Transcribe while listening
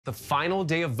The final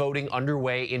day of voting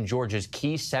underway in Georgia's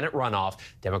key Senate runoff.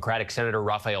 Democratic Senator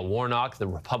Raphael Warnock, the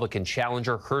Republican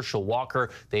challenger Herschel Walker,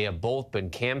 they have both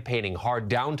been campaigning hard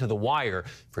down to the wire.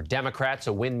 For Democrats,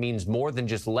 a win means more than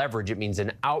just leverage. It means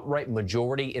an outright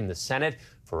majority in the Senate.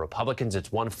 For Republicans,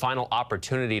 it's one final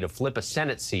opportunity to flip a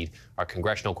Senate seat. Our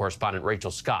congressional correspondent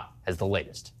Rachel Scott has the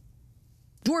latest.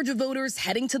 Georgia voters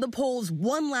heading to the polls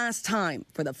one last time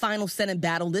for the final Senate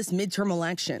battle this midterm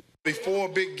election. Before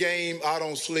a big game, I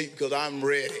don't sleep because I'm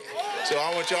ready. So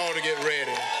I want y'all to get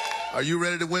ready. Are you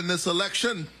ready to win this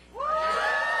election?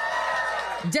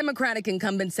 Democratic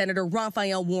incumbent Senator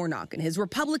Raphael Warnock and his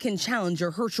Republican challenger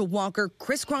Herschel Walker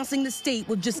crisscrossing the state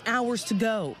with just hours to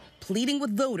go, pleading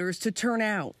with voters to turn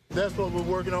out. That's what we're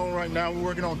working on right now. We're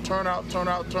working on turnout,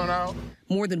 turnout, turnout.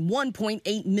 More than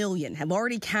 1.8 million have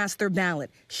already cast their ballot,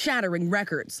 shattering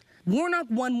records. Warnock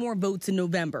won more votes in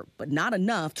November, but not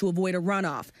enough to avoid a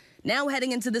runoff. Now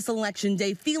heading into this election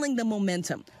day, feeling the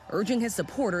momentum, urging his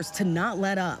supporters to not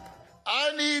let up.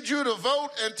 I need you to vote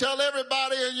and tell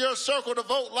everybody in your circle to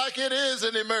vote like it is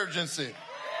an emergency.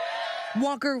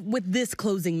 Walker with this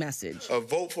closing message. A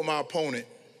vote for my opponent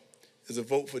is a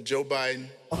vote for Joe Biden.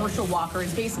 Herschel Walker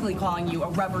is basically calling you a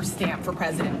rubber stamp for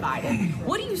President Biden.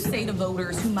 What do you say to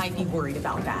voters who might be worried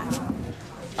about that?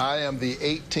 I am the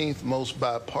 18th most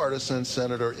bipartisan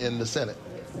senator in the Senate,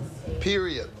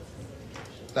 period.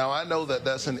 Now, I know that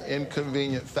that's an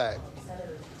inconvenient fact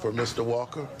for Mr.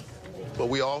 Walker, but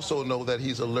we also know that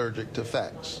he's allergic to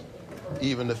facts,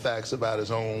 even the facts about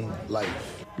his own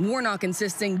life. Warnock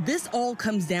insisting this all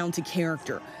comes down to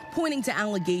character, pointing to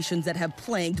allegations that have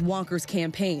plagued Walker's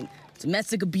campaign: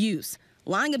 domestic abuse,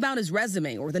 lying about his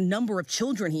resume or the number of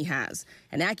children he has,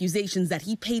 and accusations that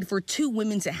he paid for 2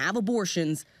 women to have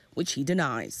abortions, which he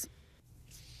denies.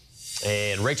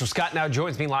 And Rachel Scott now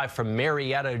joins me live from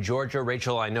Marietta, Georgia.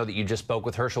 Rachel, I know that you just spoke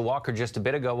with Herschel Walker just a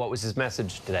bit ago. What was his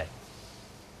message today?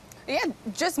 Yeah,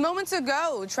 just moments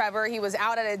ago, Trevor, he was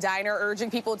out at a diner urging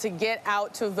people to get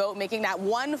out to vote, making that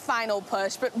one final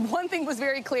push. But one thing was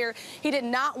very clear. He did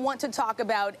not want to talk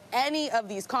about any of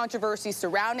these controversies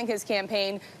surrounding his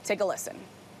campaign. Take a listen.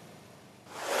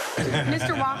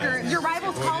 Mr. Walker, your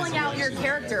rival's calling out your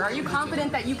character. Are you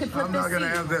confident that you could flip I'm this not going to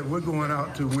have that. We're going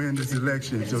out to win this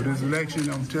election. So this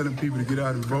election, I'm telling people to get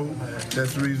out and vote.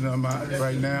 That's the reason I'm out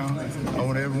right now. I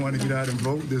want everyone to get out and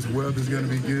vote. This weather's going to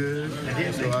be good.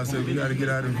 So I said we got to get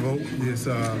out and vote. Yes,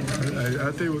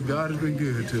 I think what God has been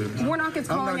good to us. Warnock is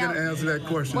calling I'm not going to answer that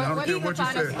question. I don't care what you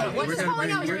say. What's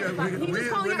calling out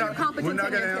your competence? We're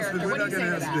not going to answer this. We're not going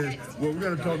to answer this. What we're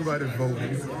going to talk about is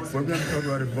voting. We're going to talk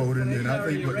about it voting, and I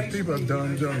think what the people have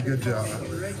done a good job.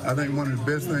 I think one of the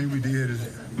best things we did is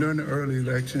during the early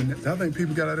election, I think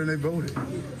people got out and they voted.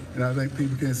 And I think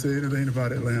people can't say anything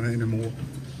about Atlanta anymore.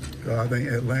 I think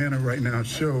Atlanta right now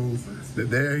shows that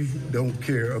they don't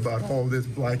care about all this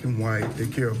black and white. They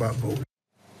care about voting.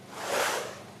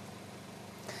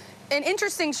 An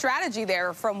interesting strategy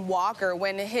there from Walker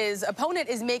when his opponent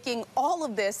is making all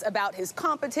of this about his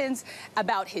competence,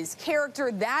 about his character.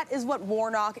 That is what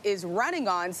Warnock is running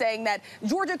on, saying that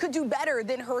Georgia could do better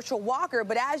than Herschel Walker.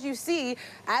 But as you see,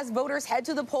 as voters head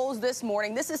to the polls this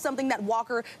morning, this is something that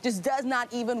Walker just does not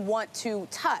even want to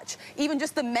touch. Even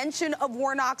just the mention of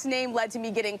Warnock's name led to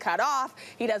me getting cut off.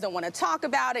 He doesn't want to talk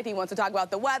about it. He wants to talk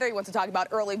about the weather. He wants to talk about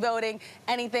early voting,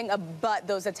 anything but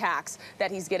those attacks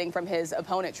that he's getting from his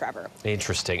opponent, Trevor.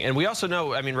 Interesting. And we also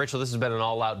know, I mean, Rachel, this has been an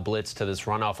all-out blitz to this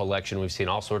runoff election. We've seen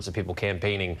all sorts of people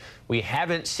campaigning. We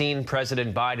haven't seen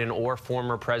President Biden or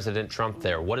former President Trump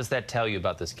there. What does that tell you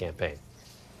about this campaign?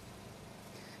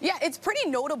 Yeah, it's pretty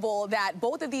notable that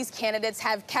both of these candidates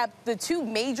have kept the 2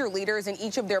 major leaders in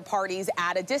each of their parties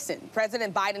at a distance.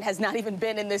 President Biden has not even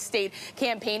been in this state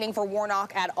campaigning for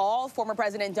Warnock at all. Former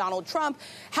President Donald Trump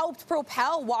helped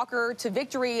propel Walker to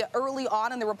victory early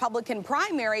on in the Republican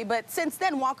primary, but since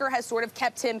then, Walker has sort of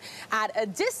kept him at a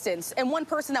distance. And one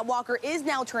person that Walker is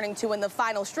now turning to in the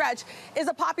final stretch is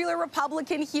a popular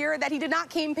Republican here that he did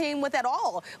not campaign with at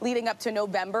all leading up to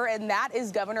November, and that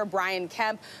is Governor Brian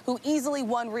Kemp, who easily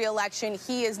won re-election.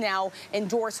 He is now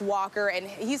endorsed Walker, and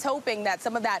he's hoping that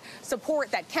some of that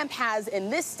support that Kemp has in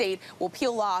this state will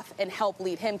peel off and help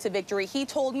lead him to victory. He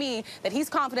told me that he's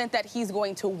confident that he's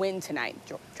going to win tonight,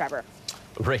 Trevor.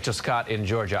 Rachel Scott in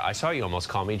Georgia. I saw you almost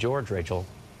call me George, Rachel.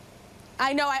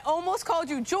 I know. I almost called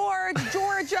you George,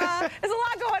 Georgia. There's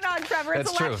a lot going on, Trevor. It's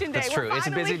election day. That's true. We're It's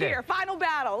finally a busy day. Here. Final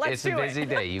battle. Let's do it. It's a busy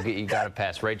day. You got to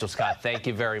pass. Rachel Scott, thank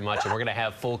you very much. And we're going to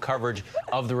have full coverage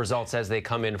of the results as they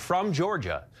come in from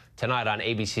Georgia tonight on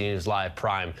ABC News Live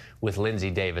Prime with Lindsay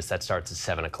Davis. That starts at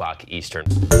 7 o'clock Eastern.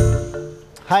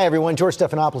 Hi, everyone. George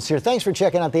Stephanopoulos here. Thanks for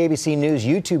checking out the ABC News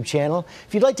YouTube channel.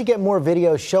 If you'd like to get more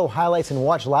videos, show highlights, and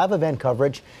watch live event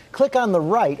coverage, click on the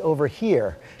right over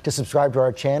here to subscribe to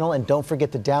our channel. And don't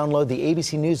forget to download the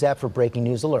ABC News app for breaking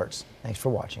news alerts. Thanks for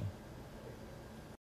watching.